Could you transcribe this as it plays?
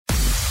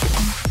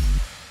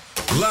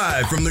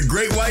Live from the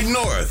Great White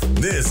North,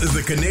 this is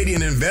the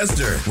Canadian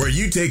Investor, where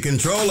you take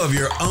control of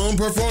your own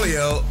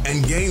portfolio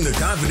and gain the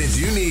confidence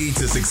you need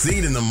to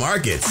succeed in the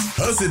markets.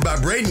 Hosted by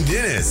Braden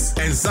Dennis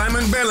and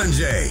Simon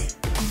Belanger.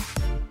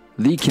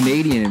 The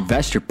Canadian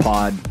Investor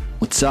Pod.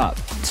 What's up?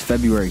 It's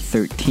February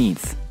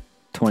 13th,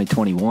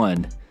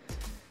 2021.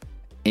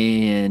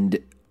 And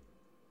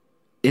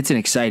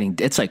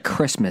it's like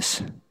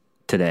Christmas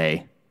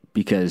today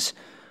because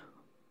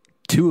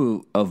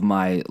two of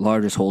my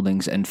largest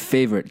holdings and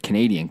favorite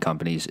Canadian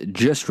companies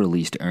just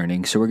released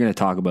earnings. So we're going to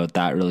talk about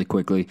that really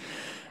quickly.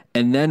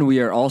 And then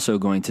we are also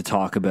going to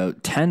talk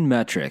about 10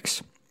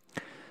 metrics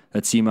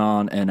that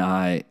Simon and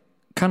I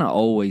kind of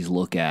always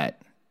look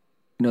at.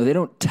 You know, they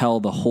don't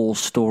tell the whole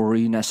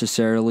story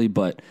necessarily,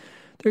 but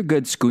they're a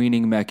good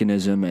screening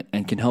mechanism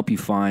and can help you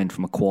find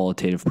from a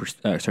quantitative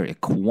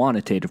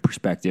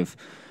perspective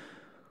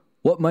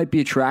what might be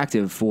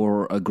attractive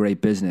for a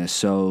great business.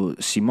 So,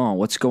 Simon,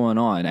 what's going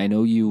on? I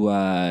know you're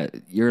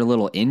a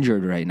little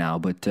injured right now,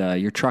 but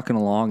you're trucking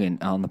along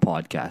on the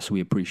podcast. So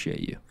we appreciate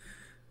you.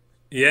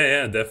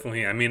 Yeah,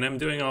 definitely. I mean, I'm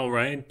doing all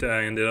right.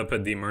 I ended up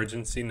at the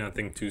emergency,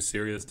 nothing too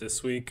serious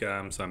this week.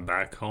 So I'm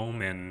back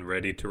home and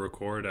ready to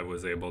record. I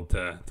was able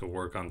to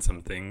work on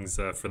some things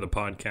for the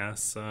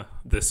podcast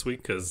this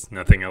week because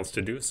nothing else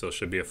to do. So it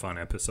should be a fun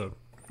episode.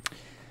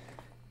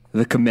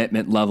 The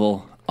commitment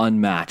level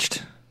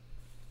unmatched.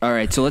 All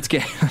right, so let's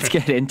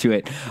get into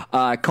it.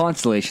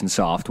 Constellation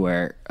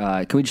Software.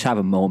 Can we just have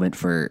a moment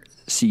for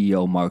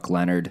CEO Mark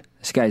Leonard?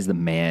 This guy's the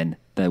man,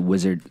 the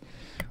wizard,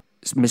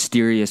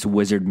 mysterious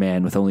wizard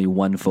man with only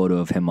one photo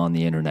of him on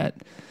the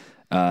internet.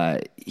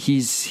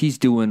 He's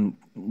doing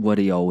what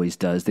he always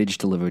does. They just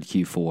delivered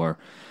Q4.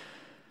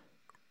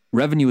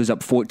 Revenue is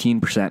up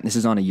 14%. This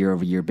is on a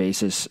year-over-year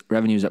basis.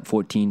 Revenue is up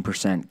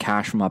 14%.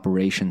 Cash from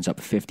operations up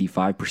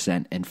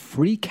 55%, and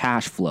free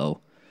cash flow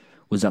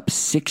was up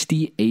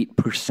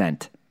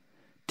 68%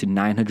 to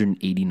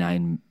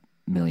 $989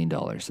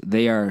 million.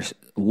 They are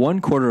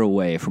one quarter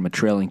away from a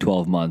trailing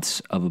 12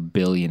 months of $1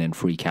 billion in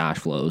free cash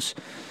flows.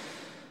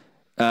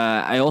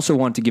 I also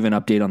want to give an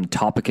update on the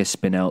Topicus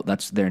spinout.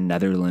 That's their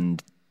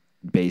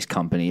Netherlands-based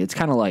company. It's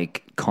kind of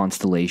like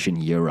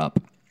Constellation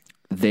Europe.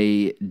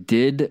 They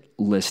did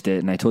list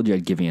it, and I told you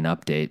I'd give you an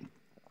update.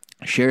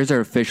 Shares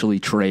are officially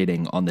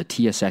trading on the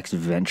TSX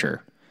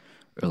Venture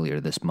earlier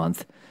this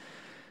month.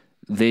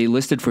 They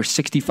listed for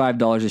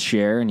 $65 a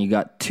share, and you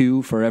got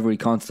two for every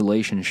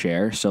Constellation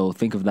share. So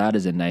think of that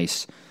as a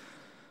nice,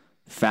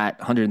 fat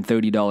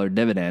 $130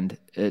 dividend.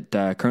 It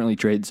currently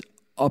trades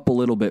up a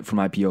little bit from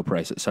IPO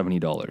price at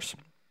 $70.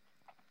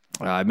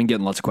 I've been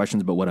getting lots of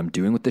questions about what I'm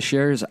doing with the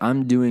shares.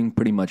 I'm doing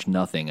pretty much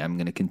nothing. I'm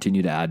going to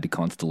continue to add to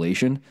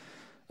Constellation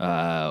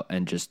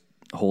and just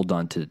hold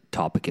on to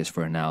Topicus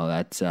for now.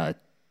 That's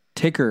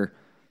ticker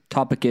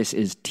Topicus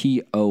is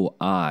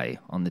TOI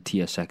on the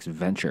TSX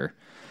Venture.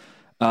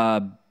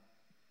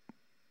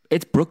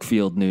 It's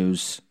Brookfield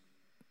news.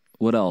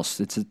 What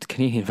else? It's a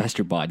Canadian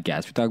Investor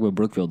podcast. We talk about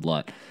Brookfield a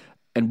lot.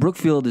 And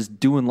Brookfield is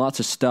doing lots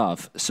of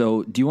stuff.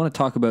 So do you want to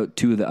talk about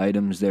two of the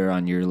items there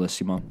on your list,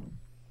 Simon?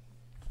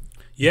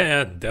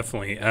 Yeah,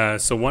 definitely.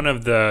 So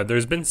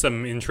there's been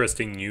some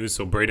interesting news.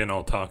 So Braden,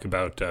 I'll talk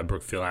about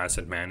Brookfield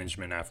Asset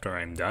Management after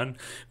I'm done.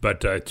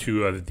 But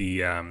two of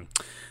the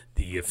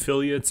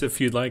affiliates,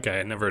 if you'd like,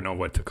 I never know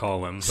what to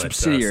call them. But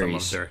some of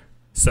their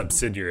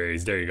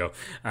subsidiaries. There you go.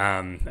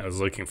 I was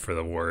looking for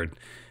the word.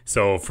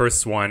 So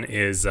first one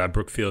is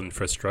Brookfield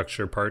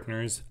Infrastructure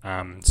Partners.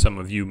 Some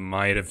of you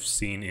might have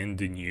seen in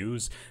the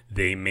news,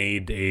 they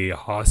made a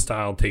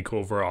hostile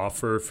takeover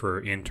offer for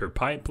Inter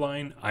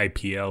Pipeline.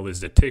 IPL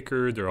is the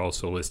ticker. They're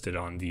also listed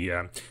on the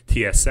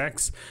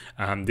TSX.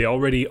 They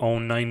already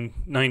own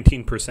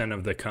 19%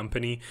 of the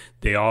company.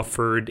 They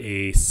offered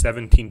a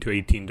 $17 to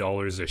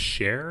 $18 a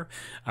share.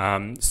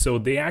 So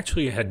they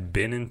actually had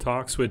been in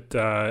talks with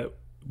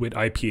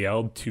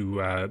IPL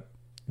to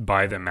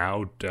buy them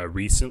out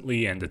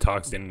recently, and the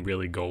talks didn't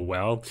really go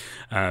well.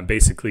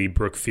 Basically,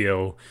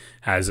 Brookfield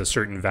has a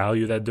certain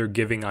value that they're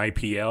giving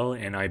IPL,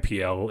 and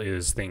IPL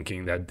is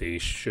thinking that they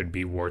should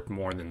be worth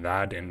more than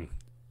that. And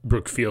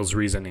Brookfield's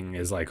reasoning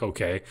is like,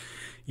 okay,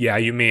 yeah,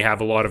 you may have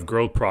a lot of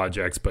growth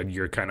projects, but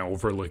you're kind of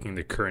overlooking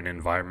the current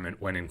environment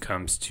when it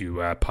comes to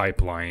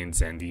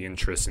pipelines and the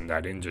interest in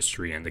that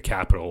industry and the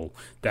capital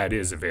that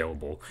is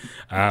available.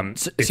 Simon,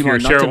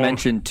 not to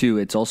mention, too,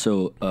 it's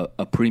also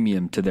a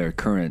premium to their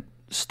current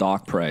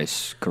stock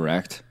price,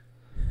 correct?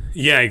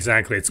 Yeah,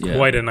 exactly. It's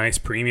quite a nice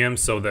premium.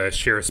 So the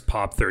shares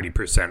popped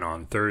 30%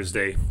 on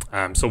Thursday.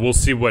 So we'll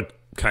see what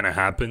kind of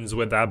happens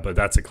with that, but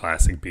that's a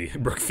classic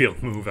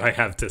Brookfield move, I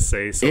have to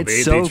say. So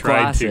it's so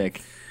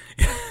classic.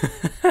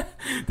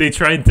 They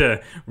tried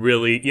to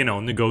really,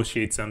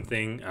 negotiate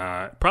something,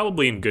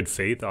 probably in good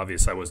faith.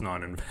 Obviously, I was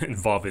not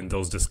involved in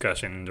those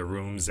discussions in the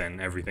rooms and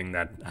everything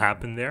that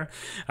happened there.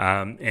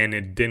 And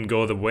it didn't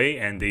go the way,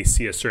 and they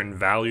see a certain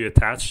value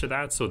attached to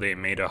that. So they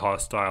made a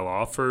hostile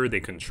offer.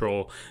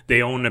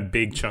 They own a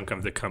big chunk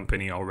of the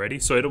company already.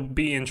 So it'll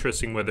be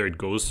interesting whether it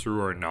goes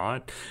through or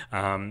not.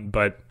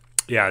 But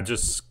Yeah,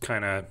 just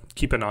kind of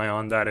keep an eye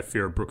on that if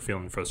you're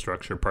Brookfield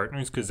Infrastructure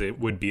Partners, because it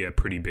would be a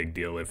pretty big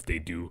deal if they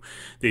do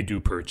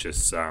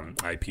purchase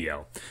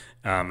IPL.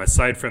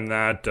 Aside from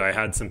that, I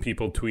had some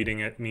people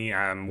tweeting at me.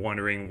 I'm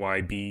wondering why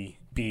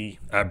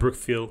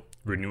Brookfield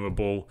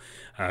Renewable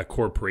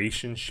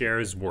Corporation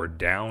shares were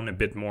down a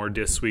bit more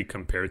this week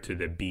compared to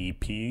the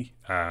BP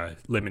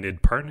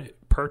limited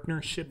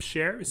partnership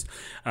shares.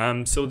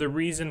 So the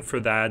reason for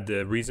that,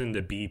 the reason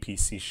the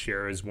BPC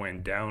shares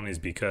went down is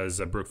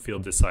because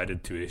Brookfield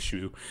decided to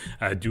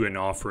do an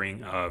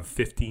offering of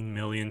 15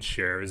 million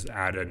shares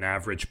at an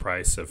average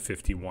price of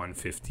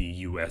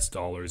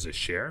 $51.50 a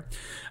share.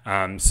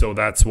 So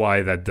that's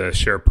why that the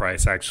share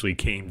price actually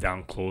came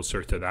down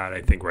closer to that.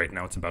 I think right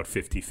now it's about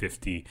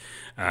 50-50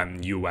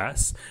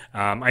 US.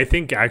 I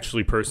think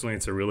actually personally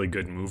it's a really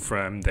good move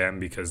from them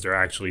because they're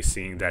actually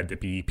seeing that the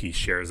BEP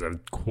shares have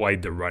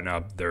quite the run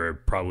up. They're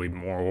probably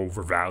more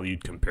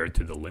overvalued compared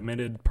to the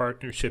limited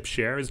partnership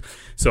shares.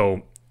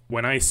 So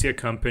when I see a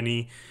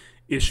company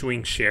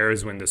issuing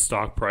shares when the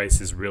stock price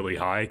is really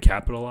high,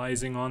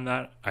 capitalizing on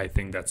that, I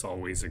think that's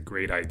always a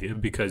great idea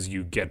because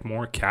you get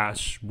more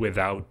cash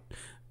without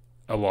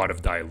a lot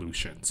of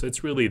dilution. So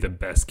it's really the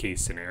best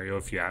case scenario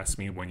if you ask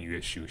me when you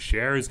issue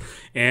shares,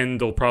 and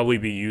they'll probably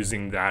be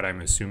using that, I'm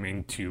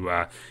assuming,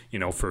 to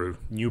for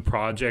new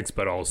projects,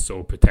 but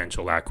also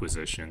potential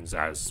acquisitions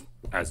as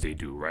they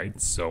do, right?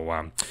 So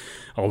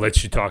I'll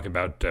let you talk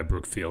about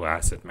Brookfield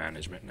Asset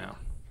Management now.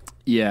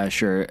 Yeah,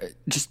 sure.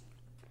 Just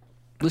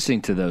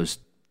listening to those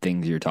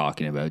things you're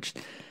talking about, just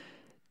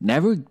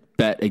never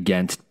bet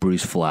against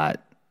Bruce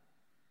Flatt.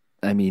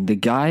 I mean, the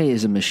guy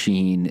is a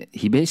machine.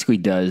 He basically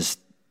does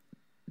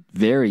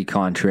very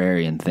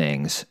contrarian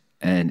things,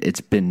 and it's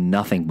been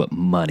nothing but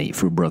money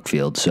for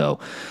Brookfield. So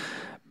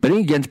betting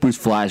against Bruce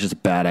Flatt is just a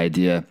bad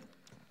idea.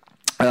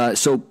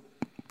 So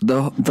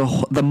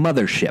the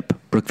mothership,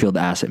 Brookfield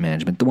Asset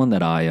Management, the one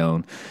that I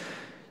own,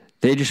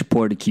 they just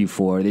reported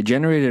Q4. They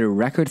generated a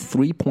record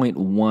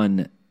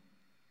 $3.1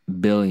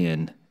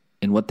 billion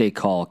in what they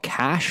call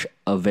cash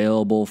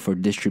available for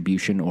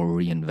distribution or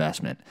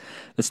reinvestment.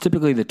 That's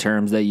typically the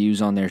terms they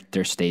use on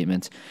their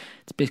statements.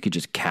 It's basically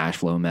just cash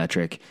flow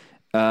metric.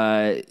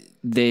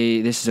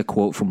 This is a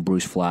quote from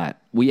Bruce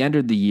Flatt. "We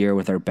entered the year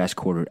with our best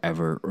quarter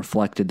ever,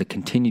 reflected the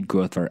continued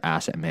growth of our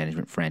asset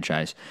management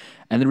franchise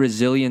and the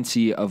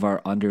resiliency of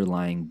our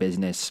underlying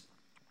business."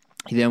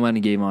 He then went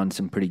and gave on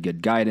some pretty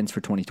good guidance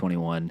for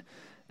 2021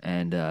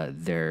 and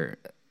their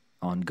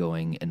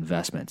ongoing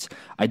investments.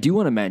 I do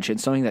want to mention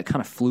something that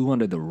kind of flew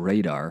under the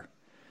radar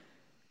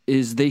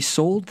is they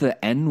sold the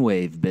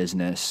Enwave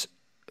business,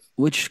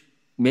 which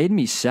made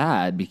me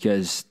sad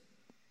because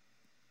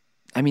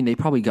I mean, they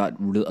probably got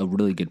a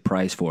really good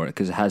price for it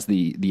because it has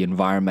the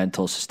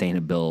environmental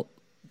sustainable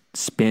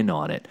spin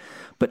on it.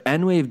 But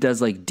Enwave does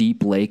like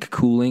deep lake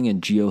cooling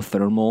and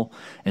geothermal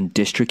and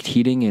district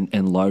heating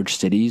in large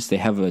cities. They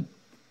have a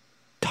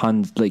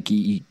ton, like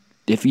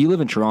if you live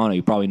in Toronto,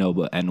 you probably know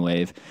about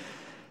Enwave.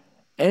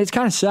 And it's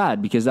kind of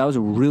sad because that was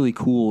a really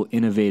cool,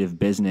 innovative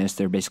business.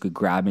 They're basically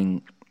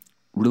grabbing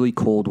really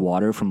cold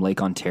water from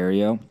Lake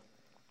Ontario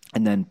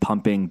and then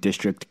pumping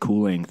district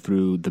cooling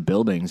through the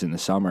buildings in the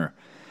summer.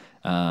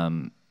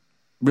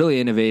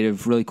 Really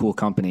innovative, really cool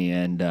company,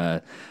 and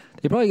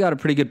they probably got a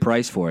pretty good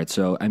price for it.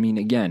 So, I mean,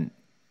 again,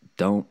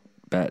 don't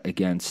bet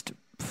against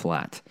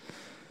Flatt.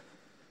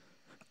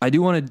 I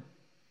do want to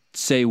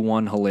say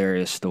one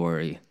hilarious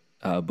story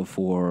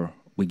before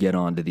we get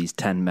on to these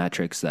 10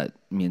 metrics that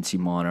me and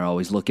Simon are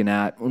always looking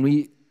at when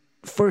we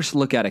first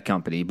look at a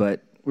company,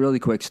 but really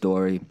quick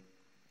story.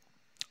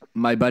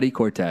 My buddy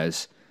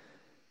Cortez,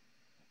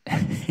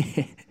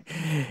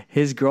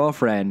 his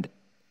girlfriend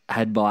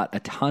had bought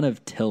a ton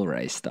of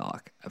Tilray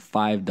stock at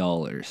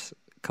 $5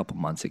 a couple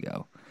months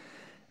ago.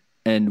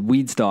 And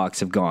weed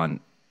stocks have gone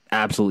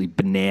absolutely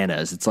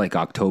bananas. It's like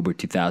October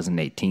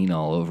 2018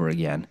 all over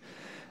again.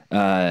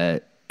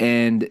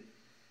 And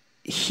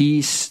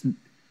he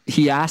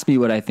asked me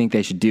what I think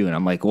they should do. And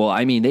I'm like, well,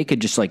 I mean, they could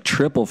just like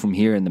triple from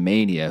here in the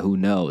mania. Who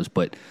knows?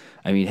 But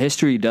I mean,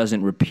 history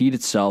doesn't repeat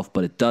itself,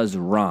 but it does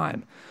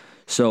rhyme.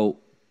 So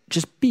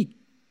just be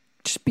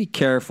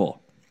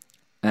careful.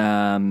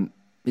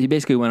 He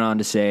basically went on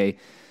to say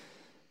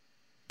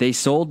they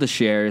sold the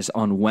shares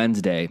on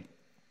Wednesday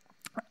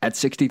at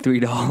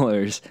 $63,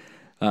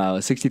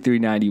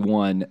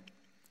 $63.91,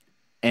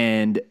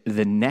 and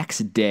the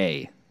next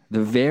day,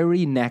 the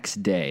very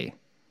next day,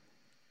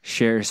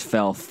 shares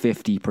fell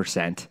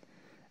 50%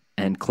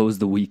 and closed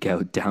the week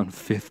out down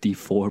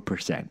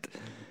 54%.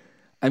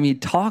 I mean,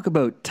 talk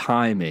about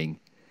timing.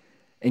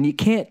 And you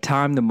can't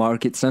time the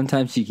market.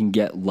 Sometimes you can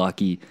get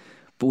lucky,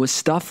 but with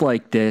stuff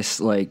like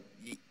this, like,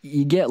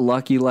 you get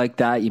lucky like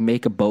that, you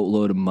make a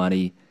boatload of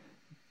money.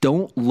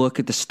 Don't look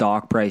at the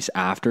stock price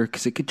after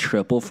because it could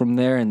triple from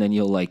there and then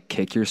you'll like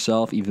kick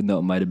yourself even though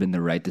it might have been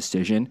the right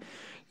decision.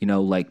 You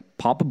know, like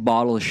pop a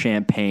bottle of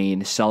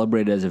champagne,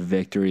 celebrate it as a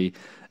victory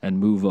and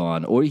move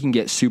on. Or you can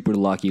get super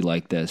lucky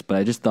like this. But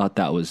I just thought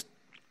that was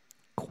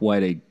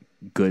quite a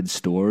good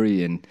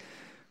story and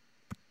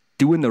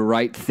doing the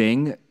right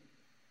thing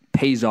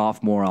pays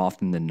off more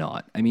often than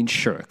not. I mean,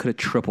 sure, it could have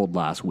tripled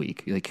last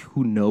week. Like,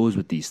 who knows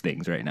with these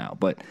things right now?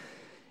 But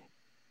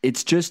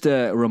it's just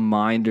a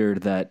reminder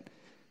that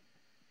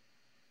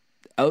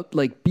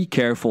be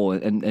careful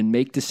and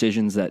make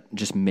decisions that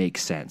just make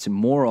sense. And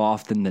more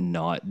often than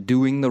not,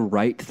 doing the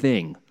right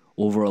thing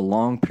over a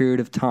long period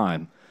of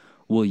time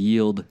will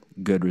yield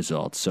good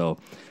results. So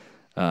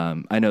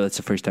I know that's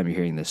the first time you're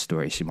hearing this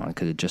story, Simon,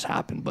 because it just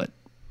happened, but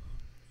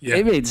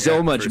they made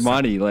so much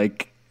money.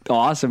 Like,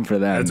 awesome for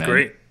them. That's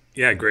great.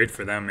 Yeah, great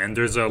for them. And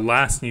there's a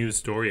last news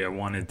story I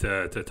wanted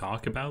to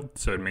talk about.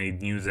 So it made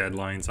news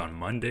headlines on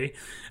Monday.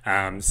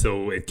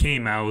 So it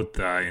came out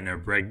in a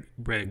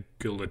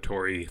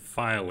regulatory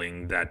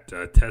filing that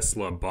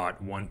Tesla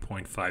bought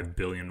 $1.5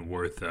 billion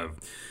worth of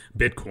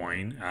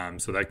Bitcoin.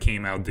 So that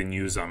came out the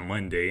news on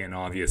Monday. And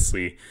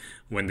obviously,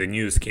 when the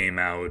news came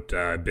out,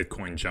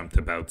 Bitcoin jumped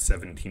about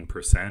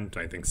 17%,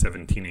 I think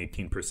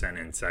 17-18%. And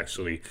it's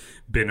actually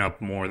been up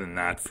more than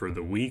that for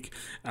the week.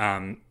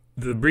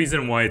 The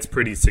reason why it's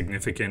pretty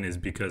significant is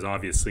because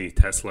obviously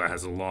Tesla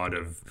has a lot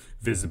of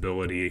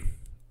visibility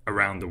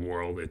around the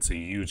world. It's a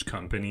huge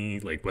company.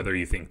 Like, whether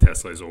you think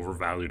Tesla is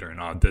overvalued or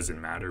not, doesn't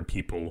matter.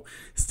 People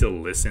still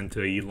listen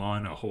to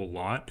Elon a whole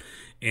lot.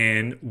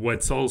 And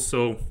what's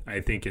also, I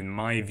think, in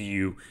my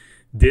view,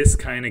 this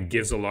kind of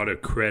gives a lot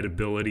of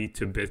credibility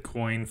to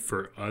Bitcoin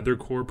for other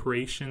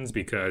corporations,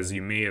 because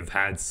you may have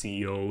had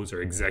CEOs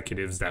or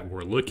executives that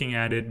were looking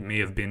at it, may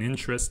have been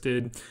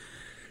interested,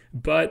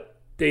 but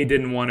they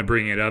didn't want to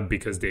bring it up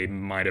because they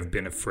might have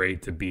been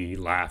afraid to be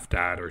laughed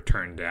at or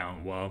turned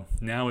down. Well,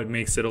 now it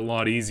makes it a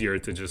lot easier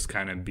to just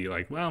kind of be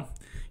like, well,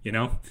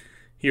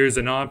 here's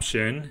an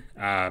option.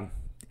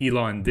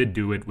 Elon did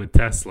do it with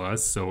Tesla,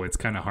 so it's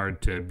kind of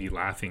hard to be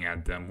laughing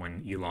at them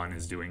when Elon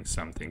is doing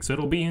something. So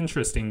it'll be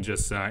interesting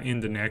just in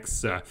the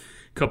next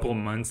couple of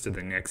months to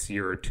the next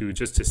year or two,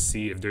 just to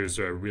see if there's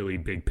a really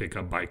big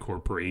pickup by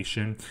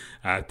corporation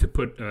to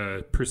put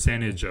a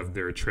percentage of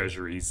their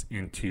treasuries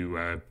into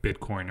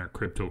Bitcoin or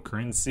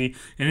cryptocurrency.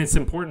 And it's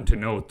important to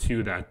note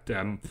too that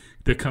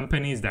the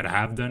companies that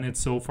have done it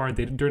so far,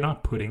 they're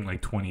not putting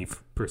like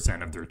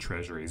 20% of their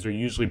treasuries. They're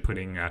usually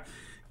putting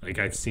like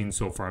I've seen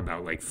so far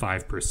about like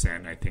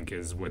 5%, I think,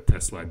 is what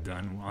Tesla had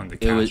done on the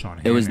cash on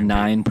hand. It was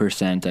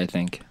 9%, I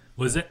think.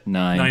 Was it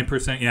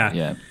 9%?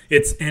 Yeah.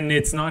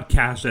 It's not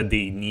cash that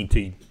they need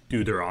to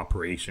do their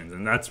operations,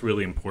 and that's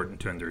really important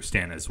to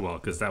understand as well,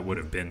 because that would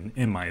have been,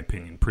 in my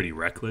opinion, pretty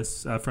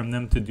reckless from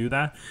them to do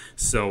that.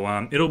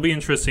 So it'll be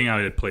interesting how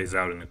it plays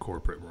out in the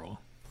corporate world.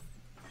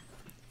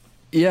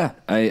 Yeah,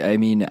 I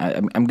mean,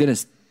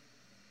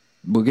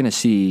 we're gonna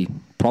see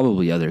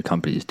probably other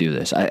companies do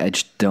this. I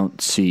just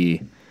don't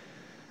see.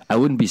 I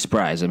wouldn't be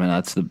surprised. I mean,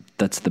 that's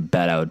the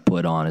bet I would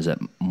put on, is that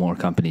more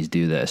companies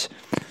do this.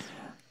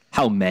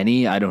 How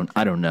many? I don't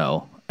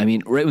know. I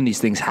mean, right when these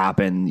things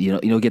happen,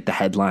 you'll get the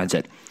headlines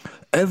that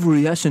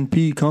every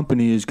S&P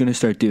company is going to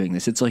start doing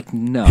this. It's like,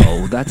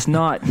 no, that's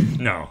not.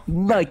 No.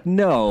 Like,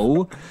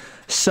 no.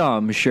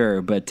 Some,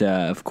 sure, but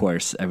of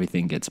course,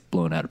 everything gets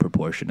blown out of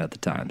proportion at the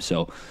time.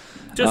 So,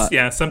 just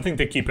something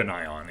to keep an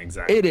eye on.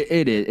 Exactly.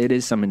 It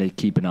is something to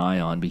keep an eye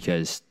on,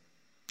 because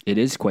it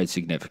is quite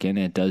significant,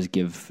 and it does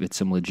give it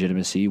some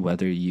legitimacy,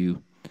 whether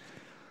you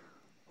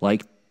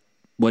like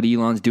what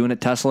Elon's doing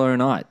at Tesla or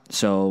not.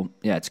 So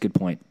yeah, it's a good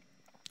point.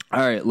 All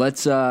right,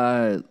 let's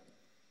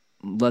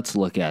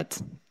look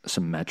at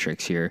some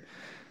metrics here.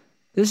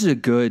 This is a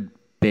good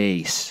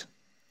base,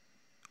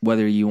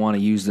 whether you want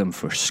to use them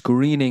for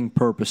screening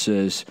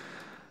purposes.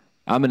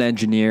 I'm an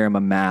engineer. I'm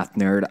a math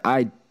nerd.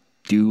 I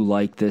do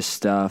like this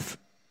stuff.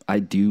 I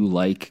do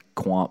like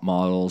quant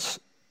models.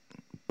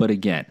 But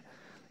again,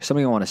 there's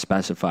something I want to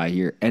specify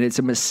here, and it's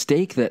a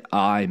mistake that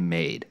I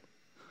made.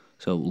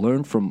 So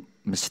learn from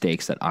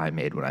mistakes that I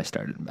made when I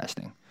started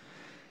investing,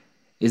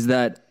 is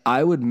that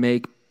I would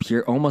make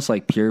almost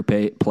like pure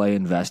play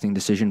investing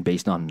decision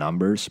based on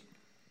numbers.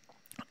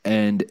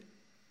 And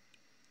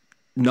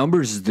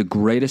numbers is the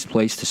greatest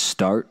place to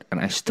start,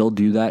 and I still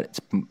do that. It's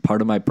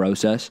part of my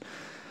process,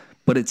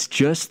 but it's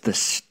just the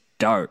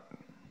start.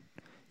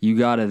 You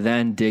got to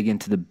then dig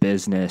into the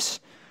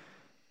business,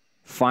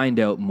 find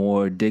out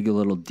more, dig a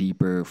little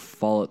deeper,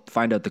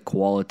 find out the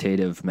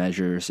qualitative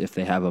measures if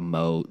they have a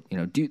moat.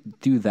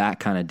 Do that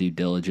kind of due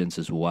diligence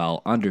as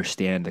well.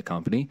 Understand the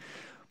company.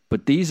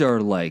 But these are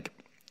like,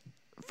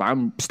 if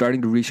I'm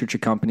starting to research a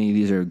company,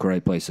 these are a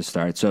great place to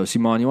start. So,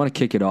 Simon, you want to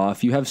kick it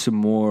off? You have some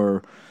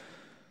more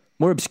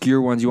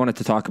obscure ones. You wanted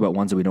to talk about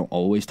ones that we don't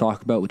always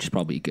talk about, which is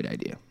probably a good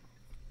idea.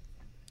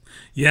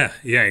 Yeah,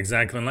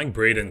 exactly. And like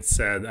Braden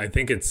said, I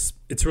think it's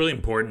really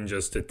important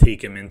just to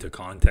take him into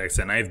context.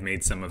 And I've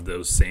made some of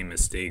those same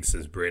mistakes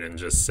as Braden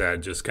just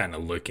said, just kind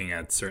of looking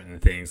at certain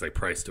things like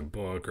price to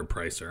book or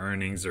price to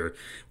earnings or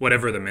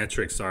whatever the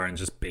metrics are, and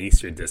just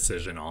base your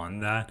decision on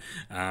that.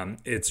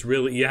 It's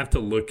really, you have to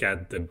look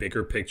at the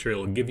bigger picture.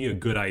 It'll give you a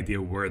good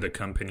idea where the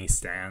company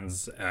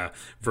stands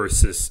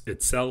versus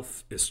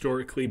itself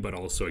historically, but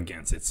also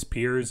against its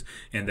peers.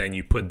 And then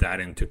you put that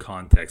into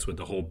context with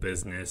the whole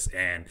business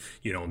and,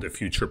 the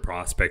future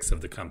prospects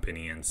of the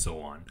company and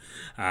so on.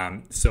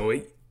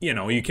 So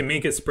you can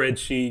make a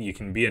spreadsheet, you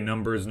can be a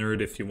numbers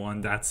nerd if you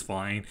want, that's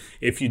fine.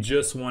 If you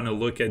just want to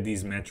look at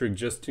these metrics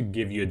just to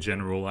give you a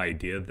general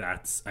idea,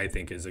 that's, I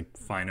think, is a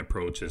fine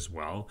approach as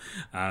well.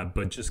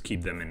 But just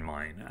keep them in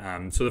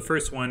mind. So the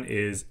first one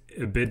is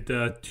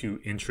EBITDA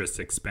to interest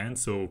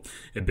expense. So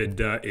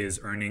EBITDA is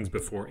earnings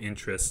before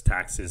interest,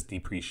 taxes,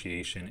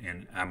 depreciation,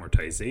 and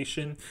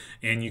amortization.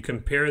 And you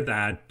compare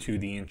that to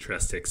the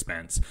interest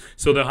expense.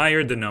 So the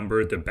higher the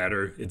number, the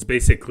better. It's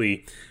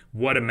basically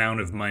what amount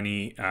of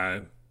money,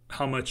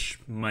 how much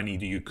money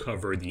do you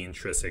cover the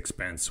interest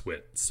expense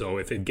with? So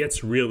if it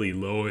gets really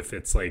low, if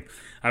it's like,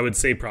 I would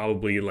say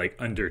probably like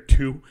under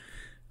 2,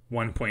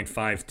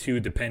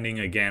 1.52, depending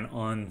again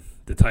on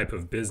the type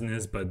of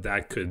business, but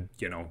that could,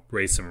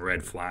 raise some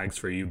red flags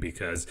for you,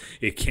 because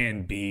it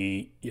can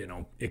be,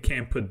 it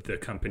can put the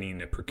company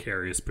in a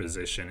precarious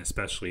position,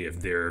 especially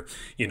if their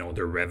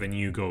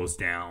revenue goes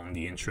down,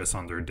 the interest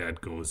on their debt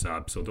goes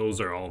up. So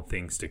those are all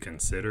things to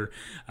consider.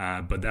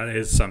 But that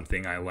is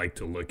something I like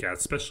to look at,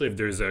 especially if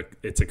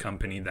it's a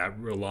company that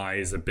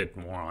relies a bit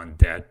more on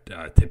debt.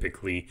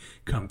 Typically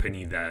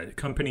companies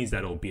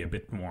that'll be a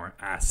bit more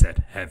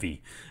asset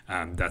heavy.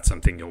 That's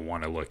something you'll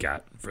want to look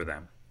at for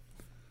them.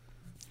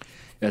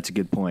 That's a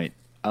good point.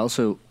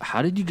 Also,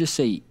 how did you just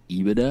say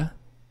EBITDA?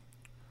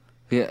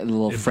 Yeah, a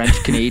little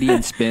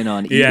French-Canadian spin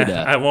on EBITDA.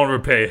 Yeah, I won't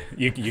repeat.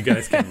 You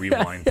guys can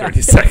rewind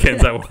 30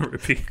 seconds. I won't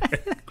repeat.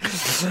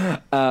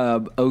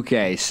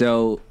 Okay,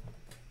 so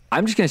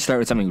I'm just going to start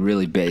with something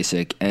really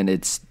basic, and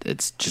it's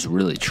just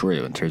really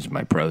true in terms of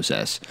my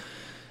process.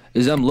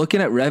 Is I'm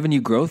looking at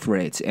revenue growth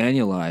rates,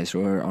 annualized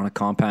or on a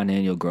compound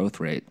annual growth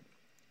rate.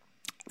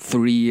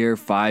 3-year,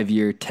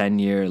 5-year,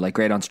 10-year, like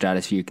right on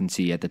Stratosphere, you can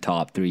see at the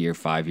top 3-year,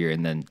 5-year,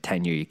 and then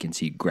 10-year, you can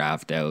see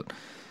graphed out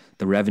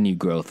the revenue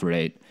growth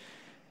rate.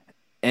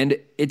 And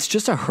it's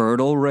just a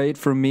hurdle rate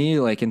for me,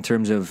 like in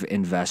terms of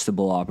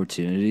investable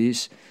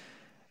opportunities,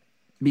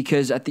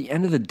 because at the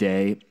end of the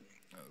day,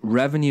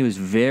 revenue is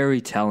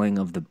very telling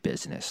of the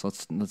business.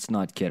 Let's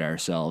not kid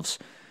ourselves.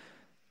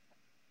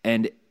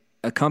 And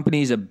a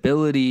company's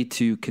ability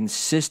to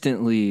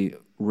consistently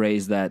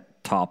raise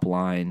that top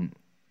line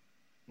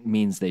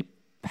means they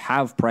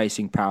have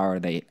pricing power,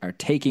 they are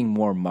taking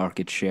more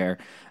market share,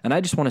 and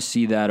I just want to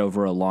see that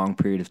over a long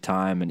period of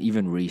time, and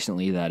even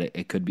recently that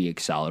it could be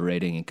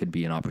accelerating, it could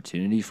be an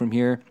opportunity from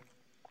here,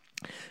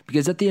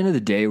 because at the end of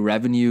the day,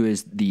 revenue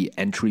is the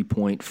entry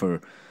point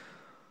for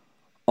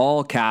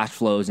all cash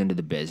flows into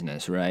the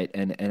business, right?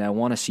 And I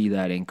want to see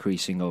that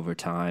increasing over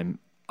time.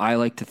 I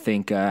like to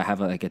think I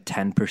have like a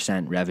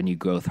 10% revenue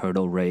growth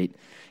hurdle rate.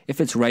 If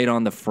it's right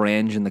on the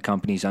fringe and the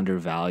company's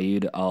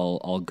undervalued,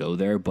 I'll go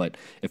there. But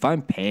if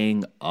I'm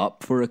paying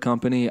up for a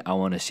company, I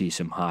want to see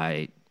some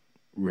high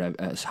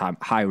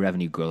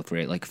revenue growth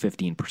rate, like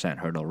 15%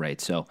 hurdle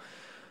rate. So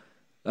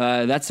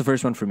that's the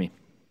first one for me.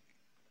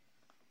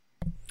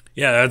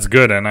 Yeah, that's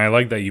good. And I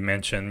like that you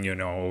mentioned,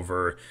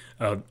 over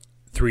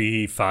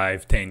 3,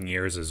 5, 10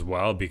 years as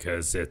well,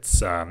 because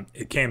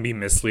it can be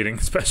misleading,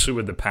 especially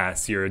with the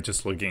past year,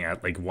 just looking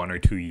at like 1 or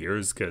 2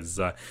 years, because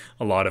a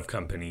lot of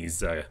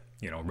companies,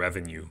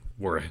 revenue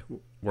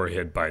were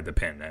hit by the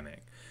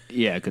pandemic.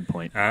 Yeah, good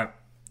point.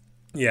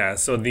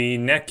 So the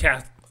net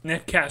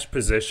cash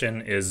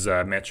position is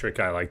a metric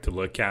I like to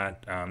look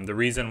at. The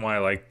reason why I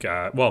like,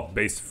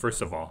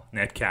 first of all,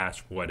 net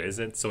cash, what is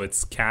it? So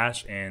it's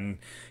cash and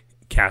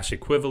cash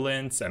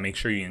equivalents. Make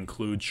sure you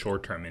include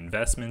short-term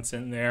investments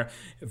in there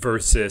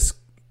versus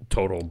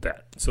total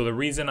debt. So the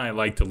reason I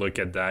like to look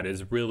at that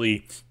is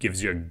really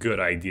gives you a good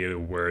idea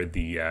where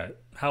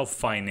how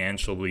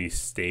financially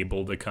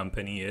stable the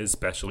company is,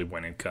 especially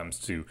when it comes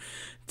to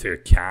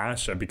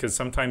cash, because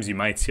sometimes you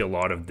might see a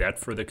lot of debt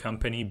for the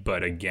company,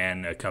 but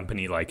again, a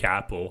company like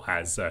Apple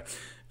has a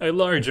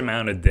large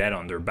amount of debt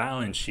on their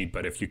balance sheet,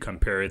 but if you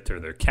compare it to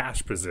their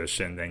cash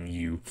position, then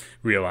you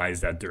realize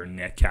that their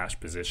net cash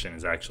position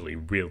is actually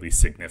really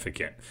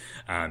significant,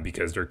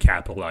 because they're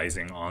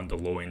capitalizing on the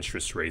low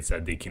interest rates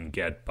that they can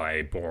get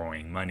by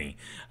borrowing money.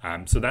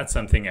 So that's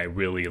something I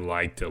really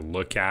like to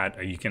look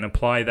at. You can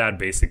apply that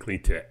basically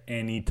to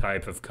any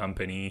type of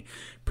company,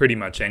 pretty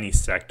much any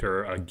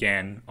sector.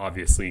 Again,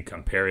 obviously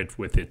compare it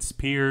with its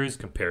peers,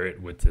 compare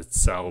it with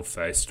itself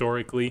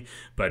historically,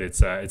 but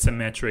it's a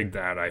metric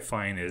that I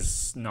find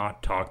is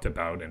not talked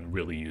about and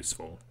really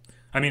useful.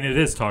 I mean, it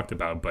is talked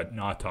about, but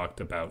not talked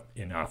about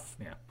enough.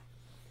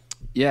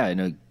 Yeah, and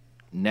a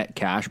net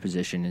cash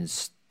position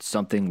is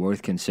something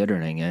worth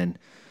considering. And,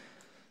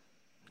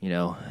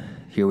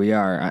 here we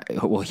are.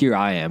 Here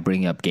I am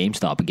bringing up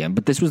GameStop again.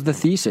 But this was the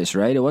thesis,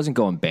 right? It wasn't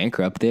going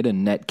bankrupt. They had a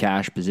net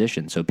cash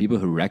position. So people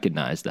who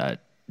recognized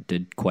that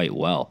did quite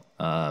well.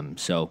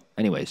 So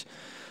anyways,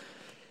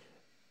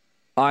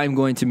 I'm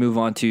going to move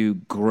on to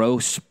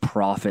gross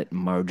profit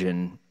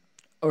margin,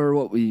 or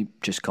what we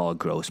just call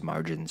gross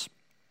margins.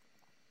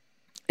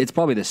 It's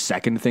probably the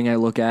second thing I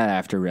look at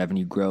after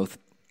revenue growth.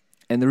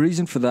 And the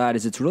reason for that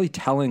is it's really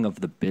telling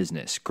of the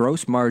business.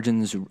 Gross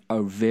margins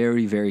are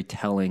very, very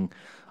telling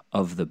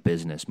of the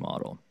business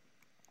model.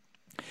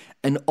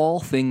 And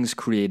all things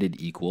created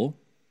equal,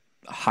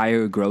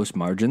 higher gross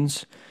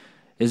margins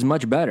is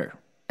much better.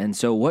 And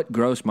so what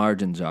gross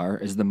margins are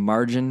is the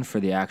margin for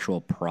the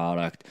actual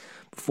product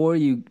before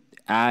you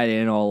add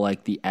in all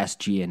like the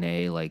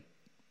SG&A, like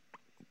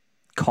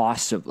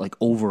costs of like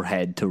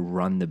overhead to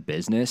run the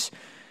business.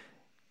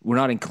 We're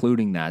not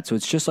including that. So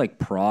it's just like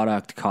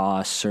product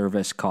cost,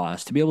 service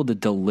cost. To be able to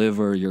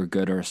deliver your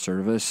good or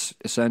service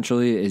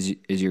essentially is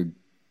your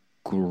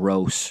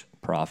gross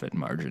profit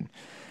margin.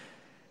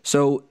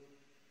 So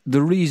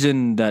the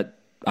reason that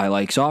I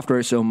like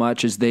software so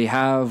much is they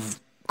have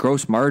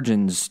gross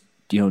margins,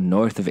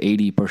 north of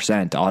 80%.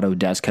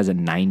 Autodesk has a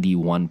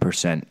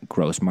 91%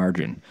 gross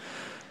margin.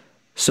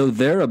 So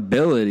their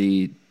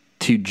ability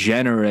to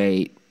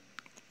generate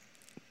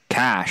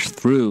cash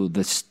through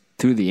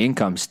the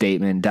income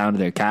statement down to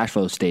their cash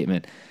flow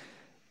statement,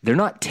 they're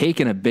not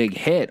taking a big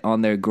hit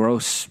on their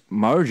gross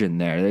margin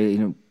there.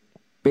 They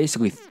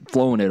basically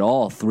flowing it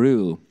all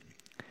through.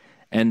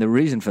 And the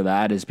reason for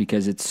that is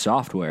because it's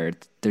software.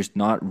 There's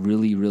not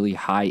really, really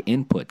high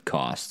input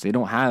costs. They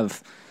don't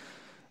have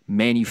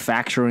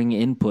manufacturing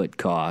input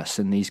costs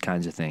and these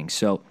kinds of things.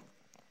 So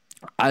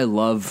I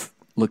love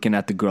looking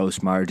at the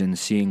gross margin,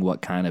 seeing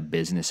what kind of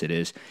business it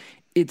is.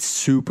 It's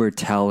super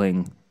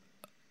telling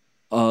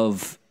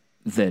of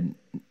the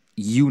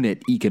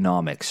unit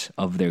economics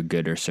of their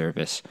good or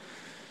service.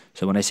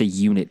 So when I say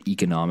unit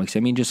economics, I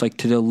mean just like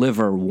to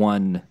deliver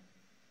one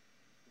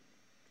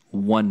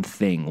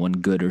thing, one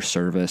good or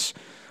service.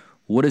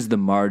 What is the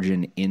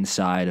margin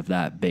inside of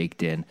that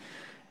baked in?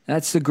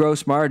 That's the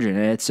gross margin.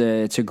 And it's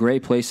a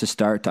great place to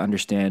start to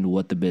understand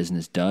what the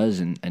business does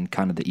and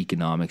kind of the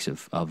economics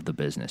of the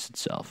business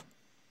itself.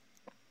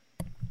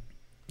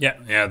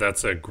 Yeah,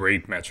 that's a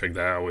great metric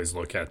that I always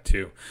look at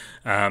too.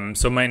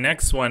 So my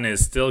next one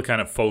is still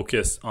kind of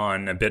focused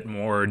on a bit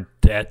more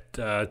debt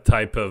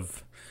type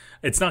of.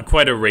 It's not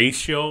quite a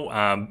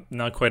ratio,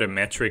 not quite a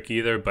metric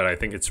either, but I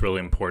think it's really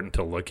important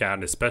to look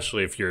at,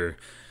 especially if you're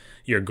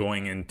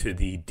going into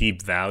the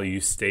deep value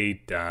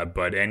state.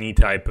 But any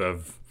type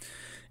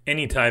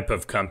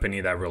of company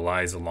that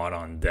relies a lot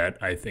on debt,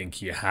 I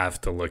think you have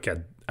to look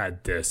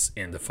at this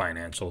in the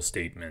financial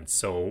statements.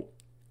 So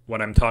what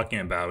I'm talking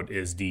about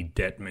is the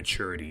debt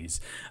maturities.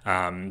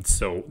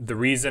 So the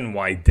reason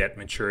why debt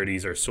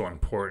maturities are so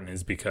important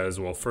is because,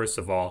 well, first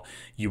of all,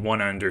 you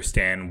want to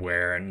understand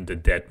where the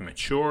debt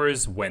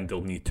matures, when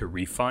they'll need to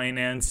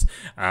refinance.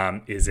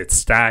 Is it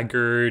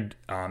staggered?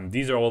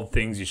 These are all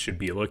things you should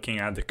be looking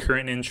at, the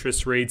current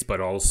interest rates, but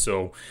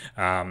also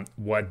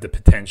what the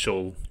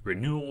potential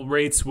renewal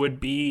rates would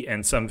be.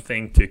 And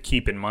something to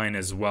keep in mind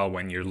as well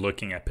when you're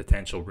looking at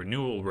potential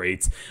renewal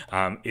rates,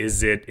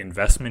 is it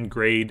investment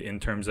grade in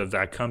terms of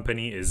that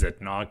company? Is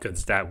it not?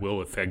 Because that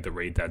will affect the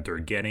rate that they're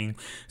getting.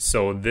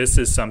 So this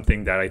is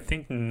something that I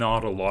think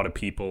not a lot of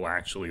people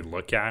actually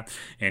look at.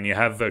 And you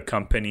have a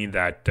company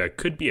that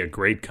could be a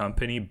great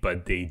company,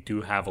 but they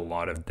do have a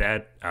lot of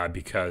debt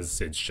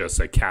because it's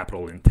just a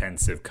capital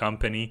intensive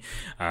company.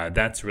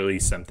 That's really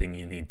something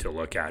you need to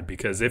look at,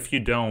 because if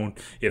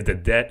the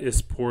debt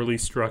is poorly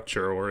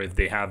structured, or if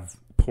they have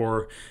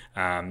poor,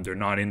 they're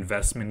not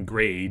investment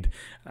grade,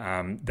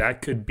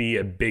 that could be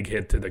a big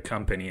hit to the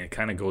company. It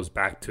kind of goes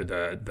back to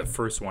the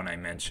first one I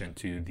mentioned,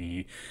 to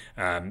the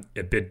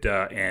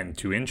EBITDA and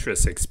to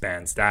interest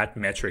expense. That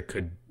metric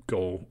could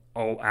go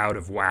all out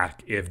of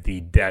whack if the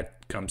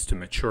debt comes to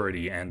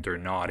maturity and they're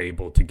not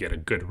able to get a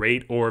good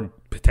rate, or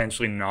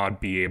potentially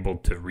not be able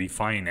to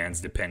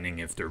refinance, depending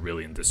if they're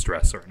really in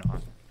distress or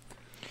not.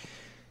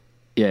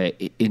 Yeah,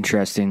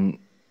 interesting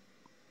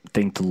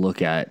thing to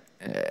look at.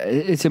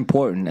 It's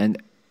important.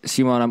 And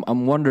Simon,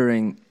 I'm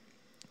wondering,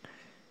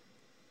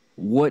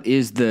 what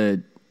is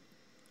the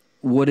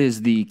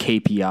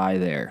KPI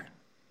there?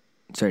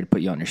 Sorry to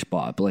put you on your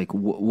spot, but like,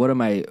 what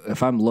am I,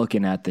 if I'm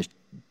looking at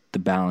the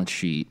balance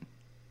sheet,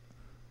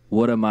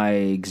 what am I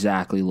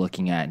exactly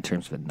looking at in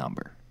terms of a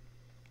number?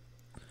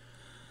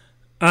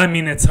 I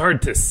mean, it's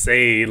hard to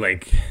say,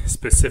 like,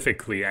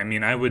 specifically. I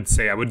mean, I would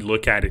say I would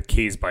look at it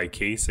case by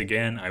case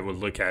again. I would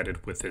look at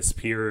it with his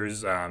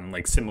peers,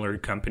 like similar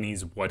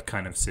companies. What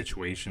kind of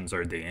situations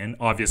are they in?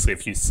 Obviously,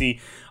 if you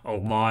see a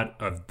lot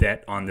of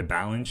debt on the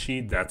balance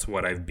sheet, that's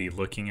what I'd be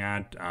looking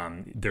at.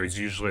 There's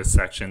usually a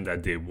section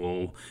that they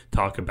will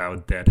talk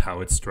about debt,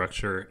 how it's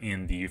structured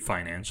in the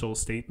financial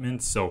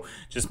statements. So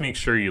just make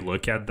sure you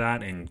look at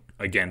that and,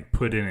 again,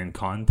 put it in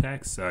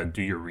context,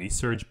 do your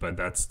research, but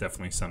that's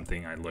definitely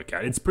something I look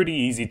at. It's pretty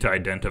easy to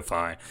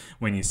identify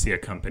when you see a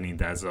company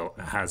that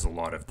has a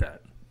lot of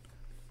debt.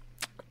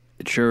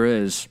 It sure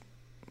is.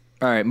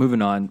 All right,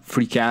 moving on.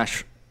 Free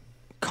cash,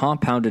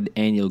 compounded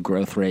annual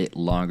growth rate,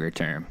 longer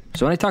term.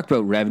 So when I talk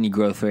about revenue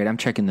growth rate, I'm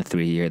checking the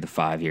 3-year, the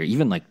 5-year,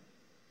 even like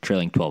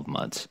trailing 12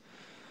 months.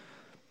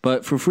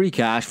 But for free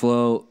cash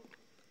flow,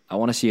 I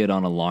want to see it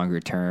on a longer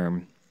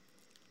term,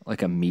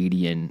 like a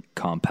median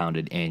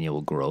compounded annual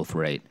growth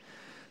rate.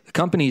 The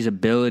company's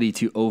ability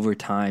to, over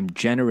time,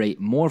 generate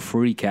more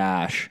free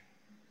cash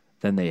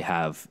than they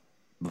have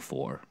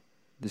before.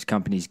 This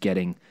company's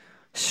getting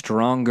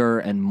stronger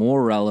and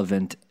more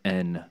relevant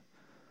and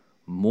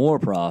more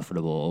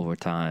profitable over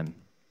time.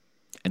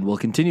 and will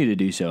continue to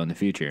do so in the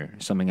future,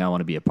 something I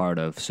want to be a part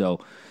of. So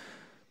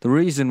the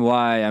reason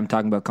why I'm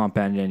talking about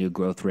compounded annual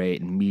growth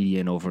rate and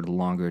median over the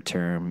longer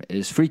term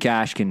is free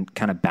cash can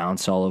kind of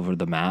bounce all over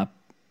the map,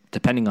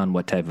 depending on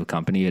what type of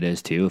company it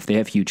is too. If they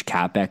have huge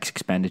CapEx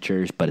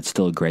expenditures, but it's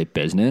still a great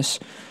business,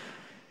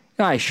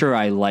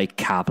 I like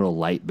capital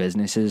light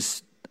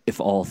businesses if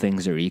all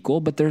things are equal,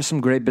 but there's some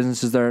great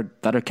businesses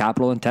that are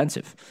capital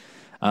intensive.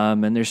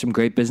 And there's some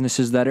great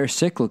businesses that are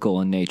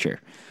cyclical in nature.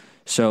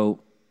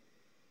 So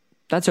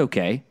that's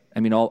okay. I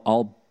mean,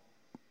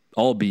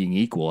 all being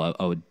equal,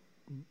 I would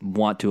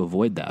want to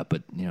avoid that,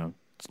 but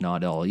it's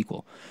not all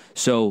equal.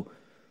 So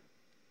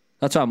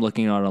that's why I'm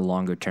looking at a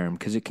longer term,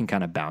 because it can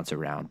kind of bounce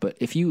around. But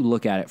if you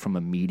look at it from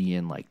a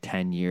median, like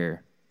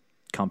 10-year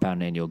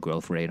compound annual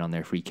growth rate on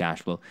their free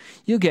cash flow,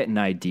 you'll get an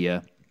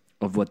idea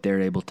of what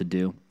they're able to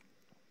do.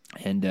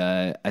 And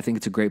I think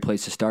it's a great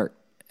place to start.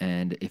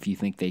 And if you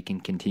think they can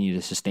continue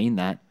to sustain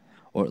that,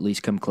 or at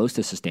least come close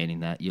to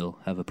sustaining that, you'll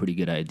have a pretty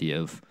good idea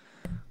of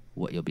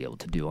what you'll be able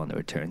to do on the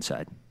return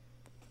side.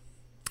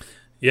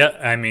 Yeah,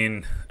 I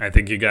mean, I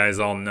think you guys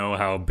all know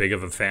how big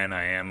of a fan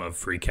I am of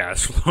free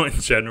cash flow in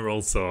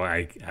general, so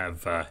I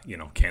have,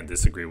 can't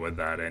disagree with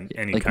that. And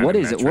any like, kind what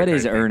of is metric, what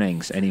is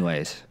earnings,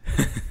 anyways?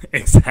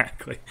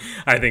 Exactly.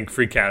 I think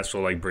free cash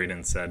flow, like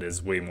Braden said,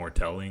 is way more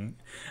telling.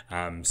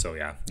 So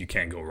yeah, you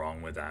can't go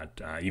wrong with that.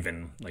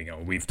 Even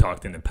we've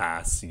talked in the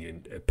past,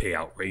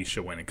 payout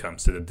ratio when it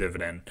comes to the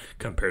dividend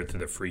compared to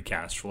the free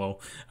cash flow.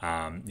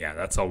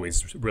 That's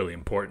always really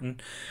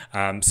important.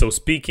 So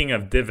speaking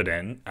of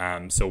dividend,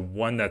 so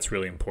one that's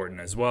really important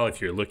as well, if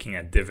you're looking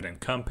at dividend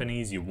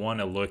companies, you want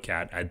to look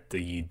at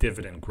the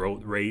dividend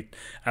growth rate,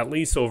 at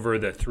least over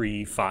the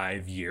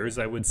 3-5 years.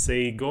 I would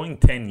say going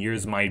 10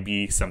 years might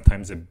be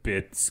sometimes a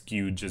bit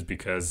skewed, just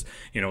because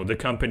the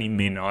company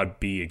may not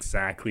be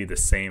exactly the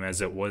same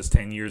as it was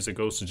 10 years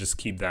ago, so just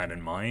keep that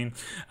in mind.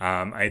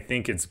 I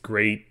think it's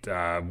great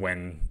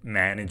when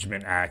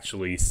management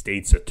actually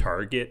states a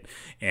target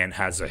and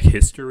has a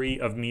history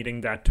of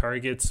meeting that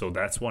target. So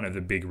that's one of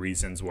the big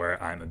reasons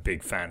where I'm a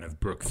big fan of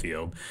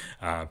Brookfield.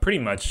 Pretty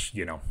much,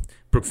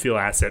 Brookfield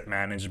Asset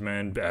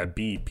Management, BEP,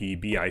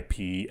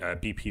 BIP,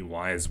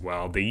 BPY as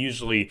well. They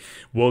usually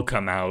will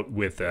come out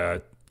with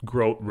a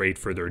growth rate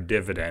for their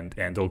dividend,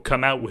 and they'll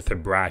come out with a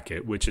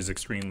bracket, which is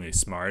extremely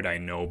smart. I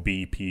know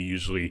BEP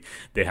usually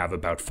they have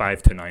about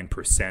 5 to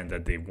 9%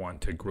 that they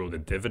want to grow the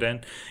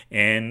dividend,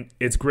 and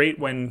it's great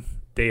when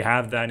they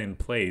have that in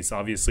place.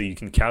 Obviously, you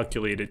can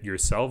calculate it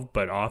yourself,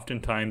 but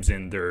oftentimes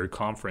in their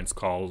conference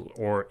calls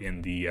or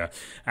in the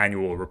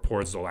annual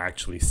reports, they'll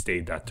actually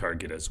state that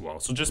target as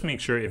well. So just make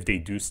sure if they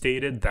do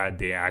state it, that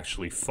they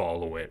actually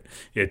follow it.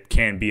 It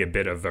can be a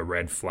bit of a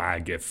red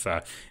flag if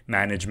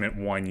management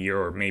 1 year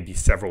or maybe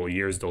several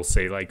years, they'll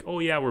say like, oh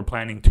yeah, we're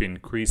planning to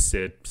increase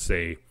it,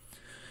 say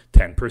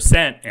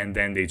 10%, and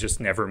then they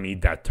just never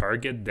meet that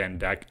target, then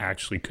that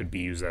actually could be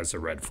used as a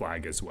red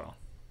flag as well.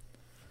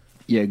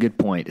 Yeah, good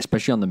point,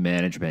 especially on the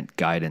management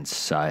guidance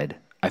side.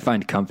 I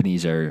find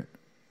companies are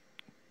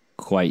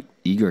quite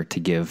eager to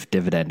give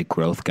dividend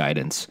growth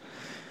guidance.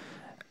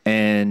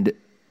 And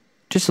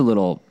just a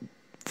little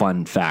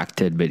fun fact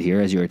tidbit here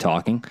as you were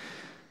talking.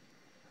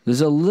 There's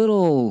a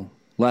little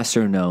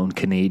lesser known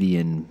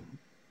Canadian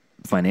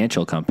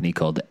financial company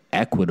called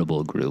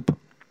Equitable Group.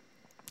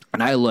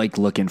 And I like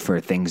looking for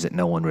things that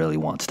no one really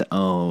wants to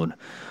own.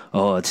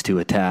 Oh, it's too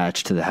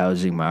attached to the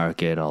housing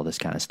market, all this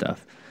kind of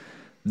stuff.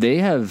 They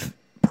have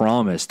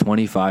promised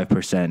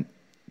 25%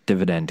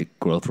 dividend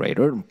growth rate,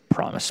 or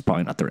promise is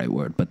probably not the right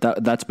word, but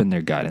that's been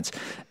their guidance.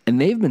 And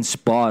they've been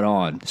spot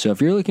on. So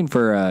if you're looking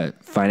for a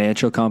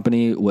financial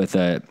company with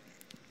their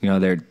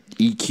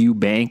EQ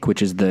Bank,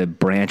 which is the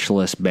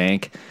branchless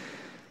bank,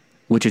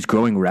 which is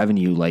growing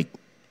revenue like,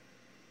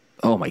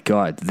 oh my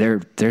God,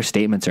 their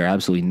statements are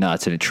absolutely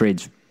nuts, and it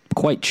trades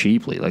quite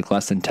cheaply, like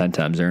less than 10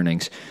 times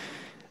earnings.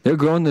 They're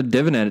growing the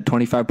dividend at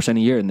 25% a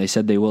year, and they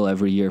said they will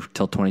every year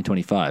till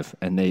 2025,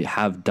 and they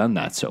have done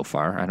that so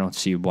far. I don't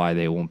see why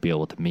they won't be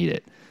able to meet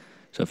it.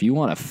 So if you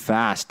want a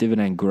fast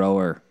dividend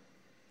grower,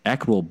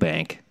 Equitable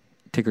Bank,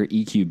 ticker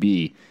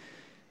EQB,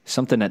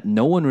 something that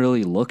no one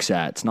really looks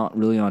at. It's not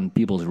really on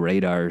people's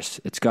radars.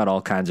 It's got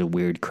all kinds of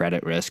weird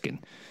credit risk and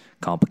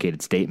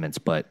complicated statements,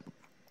 but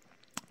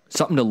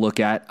something to look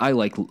at. I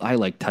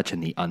like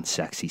touching the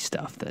unsexy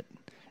stuff that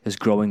is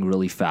growing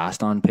really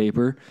fast on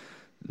paper,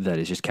 that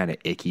is just kind of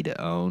icky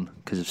to own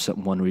because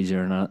of one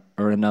reason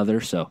or another.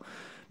 So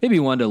maybe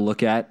one to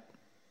look at.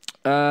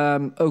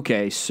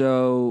 Okay,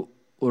 so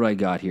what do I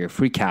got here?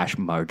 Free cash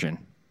margin.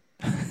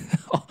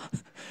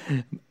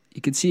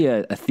 You can see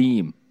a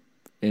theme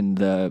in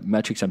the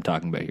metrics I'm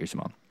talking about here,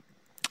 Simon.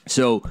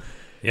 So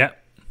yeah.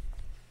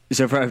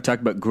 So far I've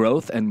talked about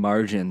growth and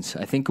margins.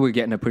 I think we're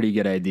getting a pretty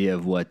good idea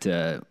of what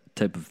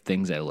type of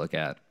things I look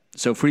at.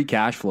 So free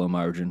cash flow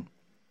margin.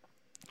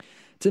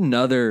 It's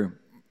another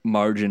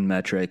margin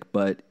metric,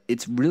 but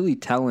it's really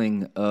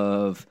telling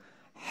of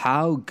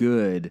how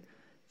good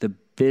the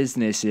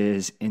business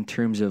is in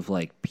terms of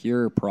like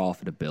pure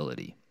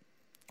profitability.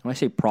 When I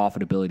say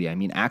profitability, I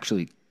mean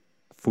actually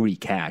free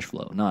cash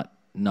flow, not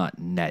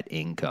net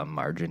income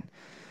margin.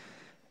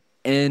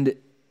 And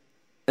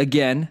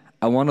again,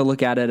 I want to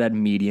look at it at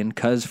median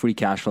because free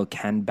cash flow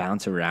can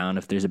bounce around.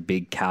 If there's a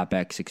big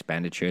capex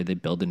expenditure, they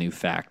build a new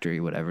factory,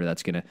 whatever,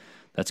 that's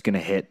gonna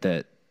hit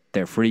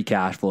their free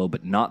cash flow,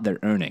 but not their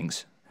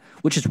earnings.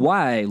 Which is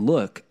why I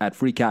look at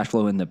free cash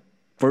flow in the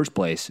first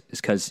place,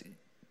 is because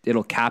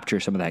it'll capture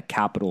some of that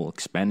capital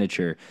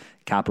expenditure,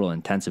 capital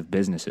intensive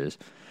businesses.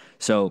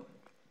 So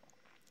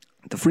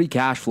the free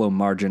cash flow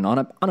margin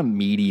on a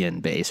median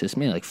basis,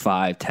 maybe like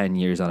 5-10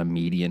 years on a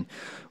median,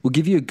 will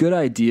give you a good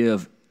idea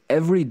of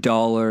every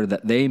dollar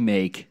that they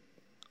make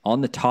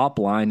on the top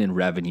line in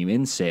revenue,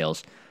 in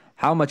sales,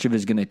 how much of it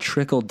is going to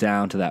trickle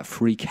down to that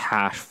free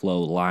cash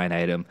flow line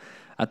item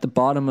at the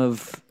bottom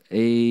of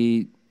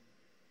a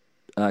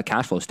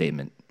cash flow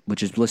statement,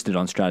 which is listed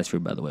on Stratosphere,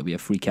 by the way. We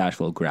have free cash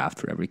flow graph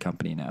for every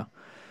company now.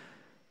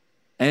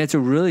 And it's a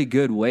really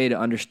good way to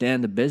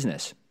understand the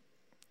business.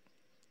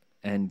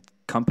 And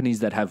companies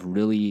that have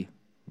really,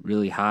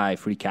 really high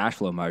free cash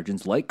flow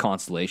margins, like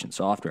Constellation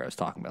Software I was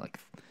talking about, like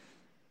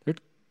they're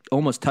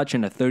almost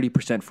touching a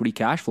 30% free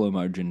cash flow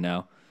margin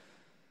now.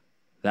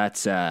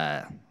 That's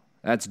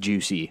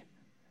juicy.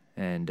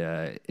 And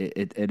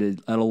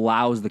it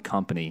allows the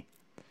company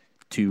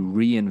to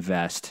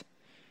reinvest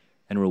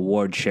and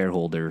reward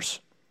shareholders.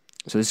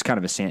 So this is kind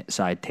of a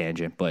side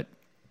tangent, but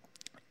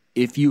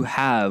if you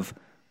have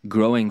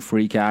growing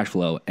free cash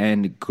flow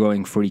and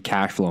growing free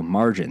cash flow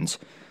margins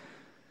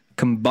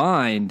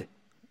combined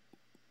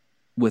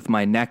with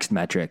my next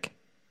metric,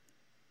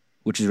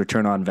 which is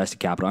return on invested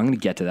capital, I'm going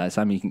to get to that.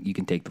 Simon, you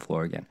can take the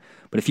floor again.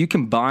 But if you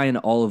combine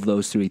all of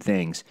those three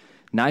things,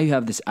 now you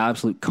have this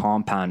absolute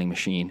compounding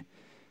machine,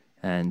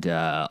 and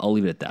I'll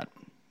leave it at that.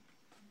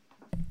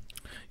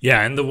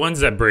 Yeah, and the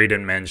ones that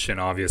Braden mentioned,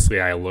 obviously,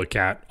 I look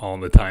at all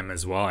the time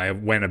as well. I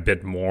went a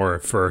bit more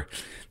for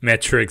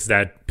metrics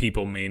that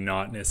people may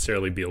not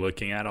necessarily be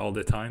looking at all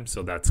the time,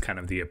 so that's kind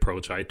of the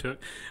approach I took.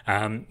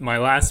 My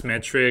last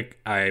metric,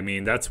 I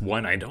mean, that's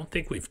one. I don't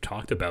think we've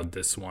talked about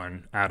this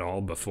one at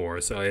all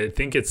before, so I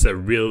think it's a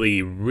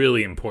really,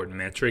 really important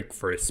metric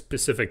for a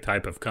specific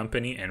type of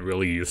company and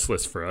really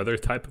useless for other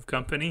type of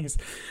companies.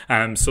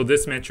 So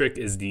this metric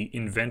is the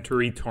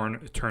inventory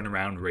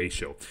turnaround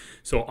ratio.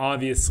 So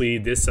obviously,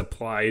 this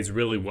applies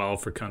really well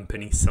for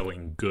companies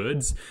selling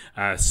goods,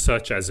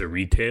 such as a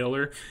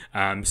retailer.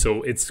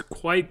 So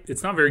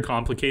it's not very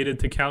complicated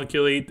to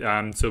calculate.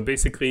 So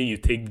basically, you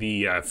take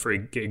for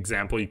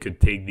example, you could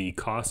take the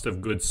cost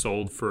of goods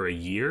sold for a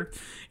year,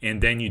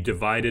 and then you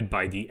divide it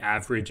by the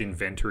average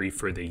inventory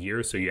for the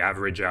year. So you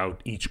average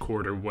out each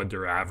quarter what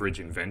their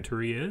average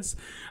inventory is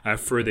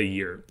for the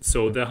year.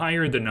 So the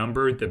higher the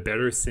number, the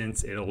better,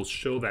 since it'll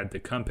show that the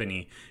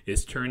company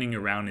is turning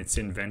around its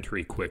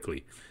inventory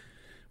quickly.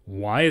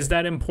 Why is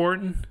that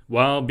important?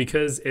 Well,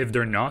 because if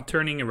they're not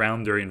turning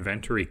around their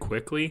inventory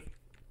quickly,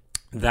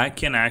 that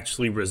can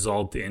actually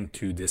result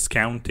into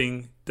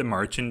discounting the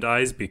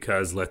merchandise.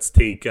 Because let's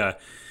take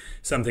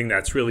something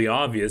that's really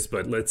obvious,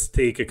 but let's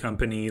take a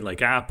company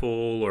like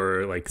Apple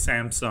or like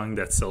Samsung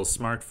that sells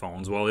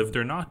smartphones. Well, if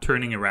they're not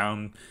turning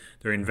around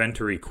their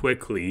inventory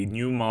quickly,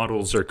 new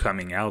models are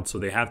coming out, so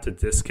they have to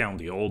discount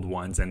the old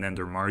ones, and then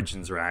their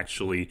margins are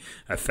actually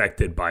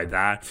affected by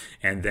that.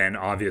 And then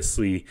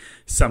obviously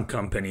some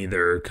company,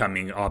 they're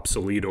coming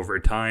obsolete over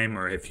time,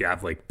 or if you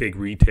have like big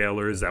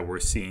retailers that we're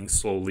seeing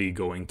slowly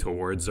going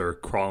towards or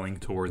crawling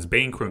towards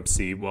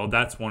bankruptcy, well,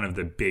 that's one of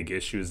the big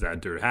issues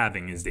that they're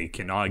having, is they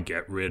cannot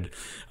get rid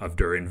of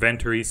their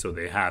inventory, so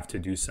they have to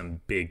do some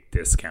big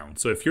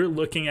discounts. So if you're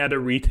looking at a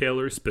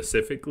retailer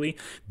specifically,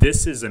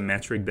 this is a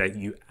metric that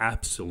you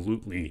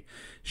absolutely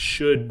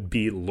should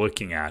be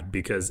looking at,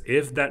 because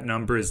if that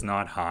number is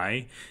not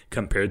high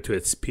compared to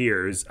its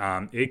peers,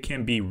 it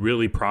can be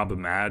really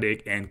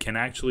problematic and can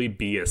actually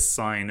be a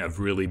sign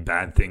of really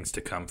bad things to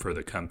come for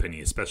the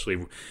company,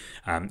 especially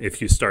if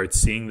you start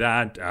seeing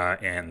that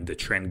and the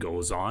trend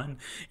goes on.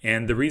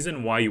 And the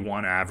reason why you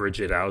want to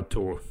average it out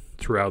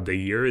throughout the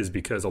year is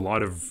because a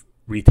lot of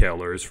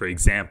retailers, for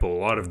example, a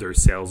lot of their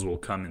sales will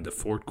come in the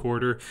fourth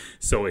quarter,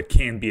 so it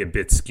can be a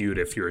bit skewed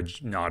if you're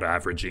not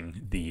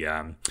averaging the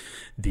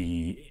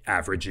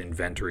average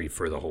inventory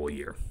for the whole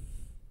year.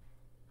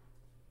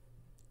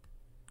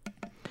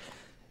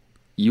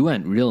 You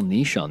went real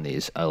niche on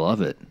these. I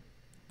love it.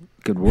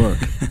 Good work.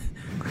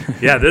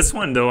 Yeah, this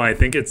one though, I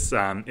think it's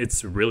a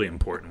really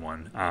important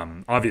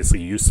one. Obviously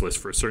useless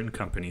for certain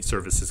companies,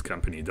 services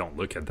company don't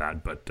look at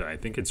that, but I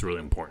think it's really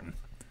important.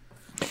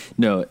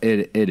 No,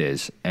 it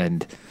is,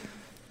 and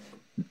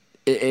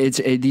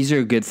these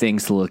are good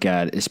things to look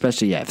at,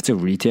 especially if it's a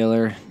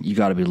retailer. You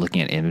got to be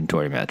looking at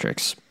inventory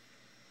metrics.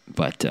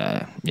 But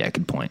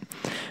good point.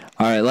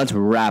 All right, let's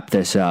wrap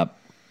this up.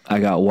 I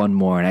got one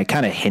more, and I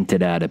kind of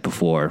hinted at it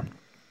before,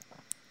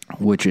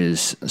 which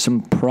is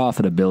some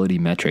profitability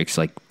metrics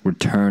like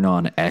return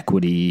on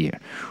equity,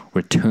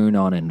 return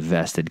on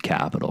invested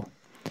capital.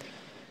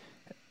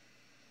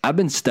 I've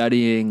been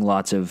studying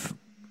lots of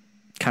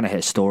kind of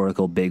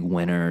historical big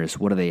winners.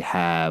 What do they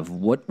have?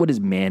 What does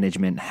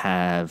management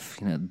have?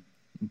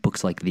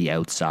 Books like The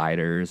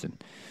Outsiders,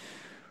 and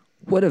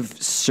what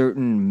have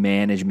certain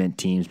management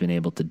teams been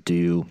able to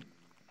do,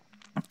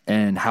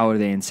 and how are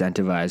they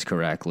incentivized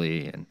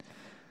correctly? And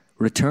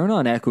return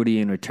on equity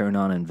and return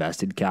on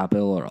invested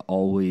capital are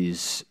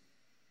always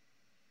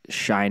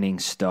shining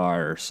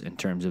stars in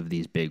terms of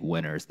these big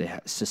winners. They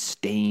have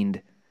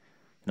sustained,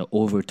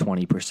 over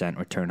 20%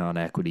 return on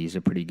equity is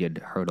a pretty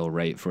good hurdle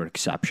rate for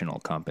exceptional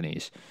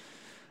companies.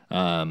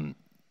 And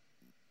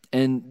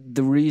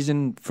the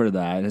reason for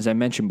that, as I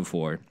mentioned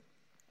before,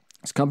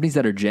 is companies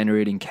that are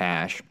generating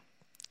cash,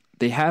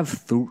 they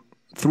have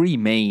three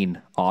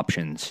main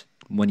options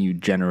when you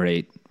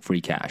generate free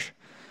cash.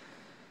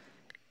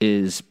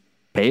 Is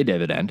pay a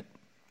dividend,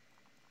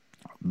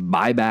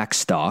 buy back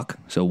stock.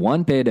 So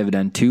 1, pay a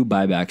dividend, 2,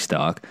 buy back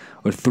stock,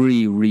 or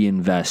 3,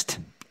 reinvest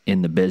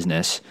in the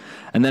business.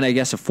 And then I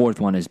guess a fourth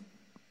one is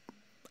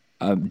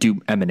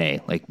do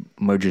M&A, like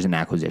mergers and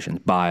acquisitions,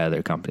 buy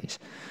other companies.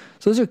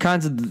 So those are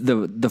kinds of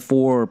the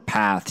 4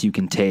 paths you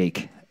can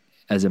take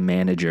as a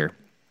manager.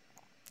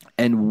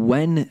 And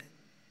when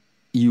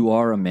you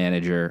are a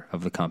manager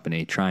of the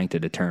company trying to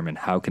determine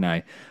how can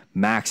I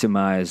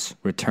maximize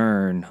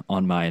return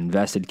on my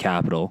invested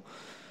capital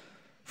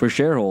for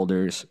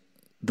shareholders,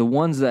 the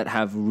ones that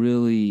have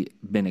really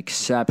been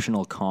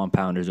exceptional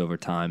compounders over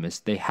time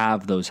is they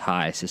have those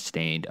high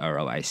sustained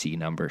ROIC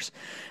numbers.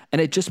 And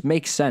it just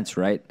makes sense,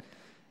 right?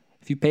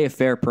 If you pay a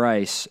fair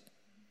price,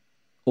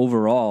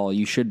 overall,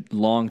 you should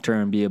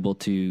long-term be able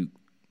to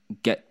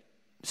get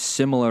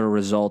similar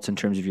results in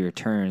terms of your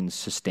returns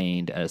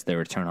sustained as their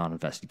return on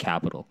invested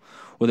capital,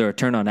 or their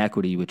return on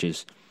equity, which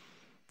is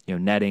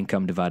net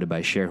income divided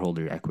by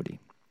shareholder equity.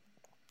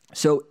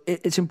 So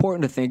it's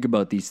important to think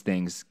about these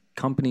things.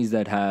 Companies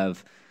that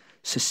have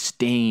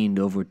sustained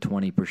over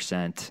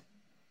 20%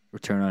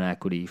 return on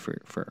equity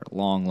for a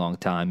long, long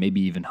time,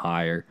 maybe even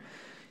higher.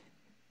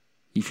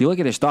 If you look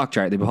at their stock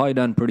chart, they've probably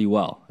done pretty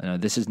well.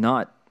 This is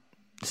not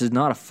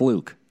a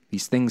fluke.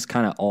 These things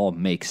kind of all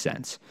make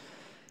sense.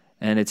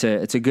 And it's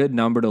a good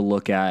number to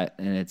look at,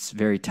 and it's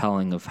very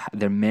telling of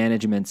their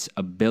management's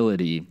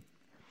ability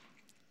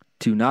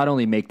to not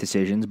only make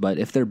decisions, but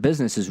if their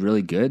business is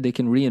really good, they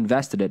can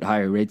reinvest it at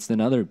higher rates than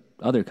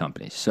other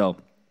companies. So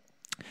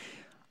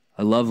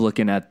I love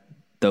looking at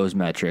those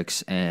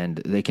metrics, and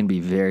they can be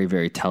very,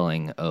 very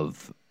telling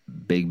of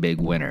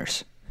big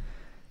winners.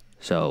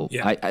 So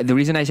yeah. The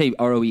reason I say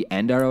ROE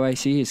and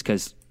ROIC is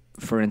because,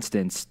 for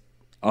instance,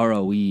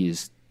 ROE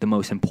is the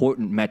most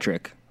important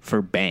metric for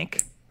a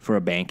bank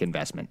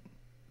investment.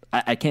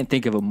 I can't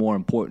think of a more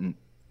important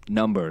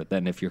number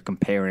than if you're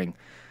comparing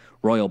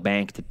Royal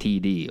Bank to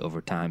TD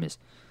over time. Is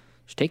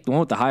just take the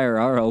one with the higher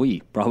ROE,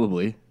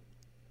 probably.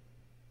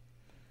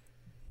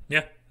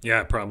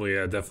 Yeah, probably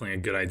definitely a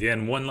good idea.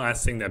 And one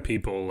last thing that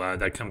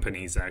that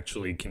companies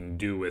actually can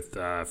do with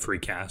free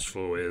cash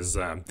flow is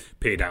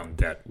pay down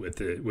debt with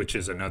it, which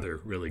is another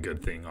really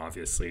good thing,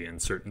 obviously, in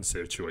certain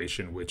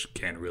situations, which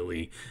can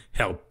really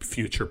help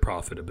future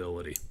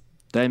profitability.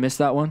 Did I miss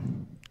that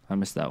one? I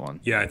missed that one.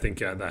 Yeah, I think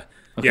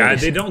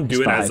they don't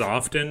do it as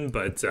often,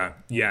 but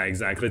yeah,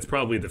 exactly. It's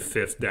probably the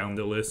 5th down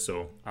the list,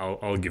 so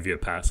I'll give you a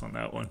pass on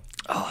that one.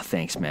 Oh,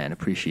 thanks, man.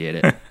 Appreciate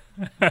it.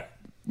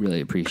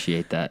 Really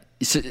appreciate that.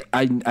 So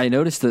I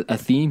noticed a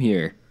theme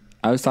here.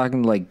 I was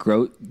talking like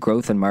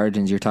growth and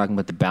margins. You're talking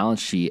about the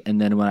balance sheet, and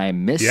then when I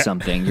miss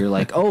something, you're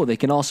like, "Oh, they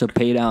can also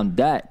pay down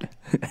debt."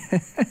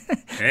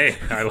 Hey,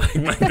 I like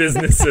my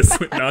businesses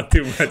with not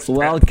too much.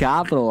 Well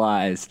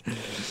capitalized.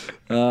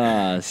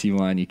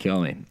 Simon, you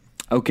kill me.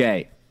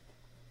 Okay,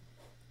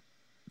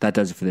 that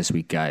does it for this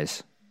week,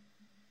 guys.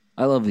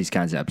 I love these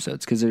kinds of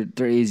episodes because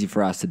they're easy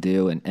for us to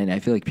do, and I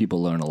feel like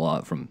people learn a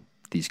lot from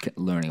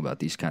learning about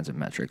these kinds of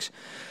metrics.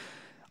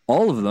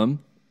 All of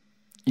them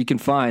you can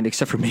find,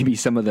 except for maybe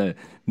some of the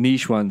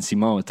niche ones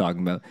Simon was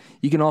talking about,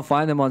 you can all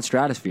find them on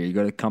Stratosphere. You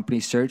go to company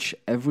search,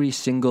 every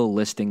single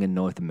listing in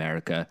North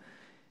America.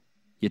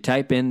 You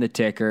type in the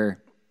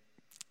ticker,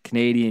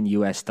 Canadian,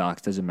 U.S.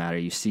 stocks, doesn't matter.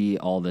 You see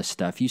all this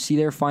stuff. You see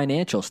their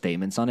financial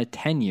statements on a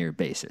 10-year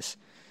basis.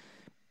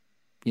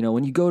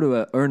 When you go to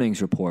an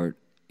earnings report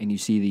and you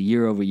see the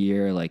year over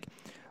year, like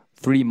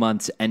 3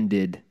 months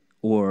ended,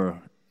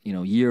 or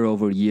year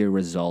over year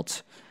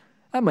results,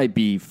 that might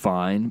be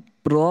fine.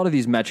 But a lot of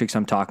these metrics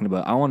I'm talking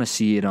about, I want to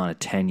see it on a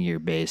 10-year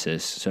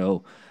basis.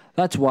 So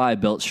that's why I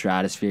built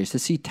Stratosphere, is to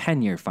see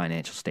 10-year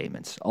financial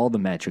statements, all the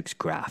metrics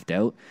graphed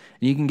out.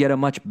 And you can get a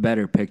much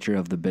better picture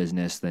of the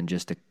business than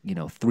just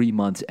 3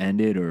 months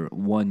ended or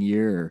 1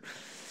 year, or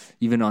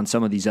even on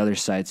some of these other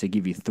sites, they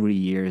give you 3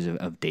 years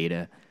of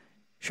data.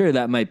 Sure,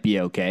 that might be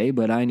okay,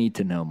 but I need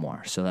to know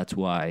more. So that's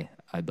why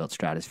I built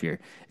Stratosphere.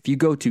 If you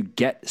go to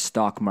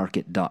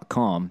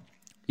getstockmarket.com,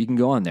 you can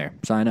go on there,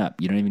 sign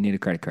up. You don't even need a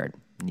credit card.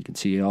 And you can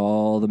see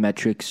all the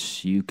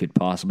metrics you could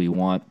possibly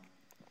want.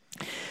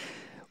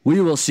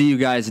 We will see you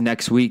guys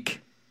next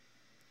week.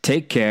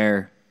 Take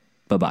care.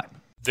 Bye-bye.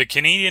 The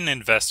Canadian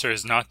Investor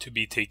is not to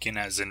be taken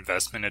as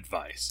investment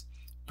advice.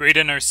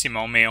 Braden or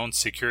Simon may own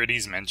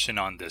securities mentioned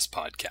on this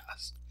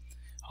podcast.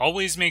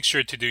 Always make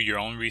sure to do your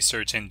own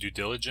research and due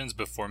diligence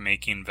before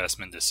making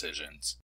investment decisions.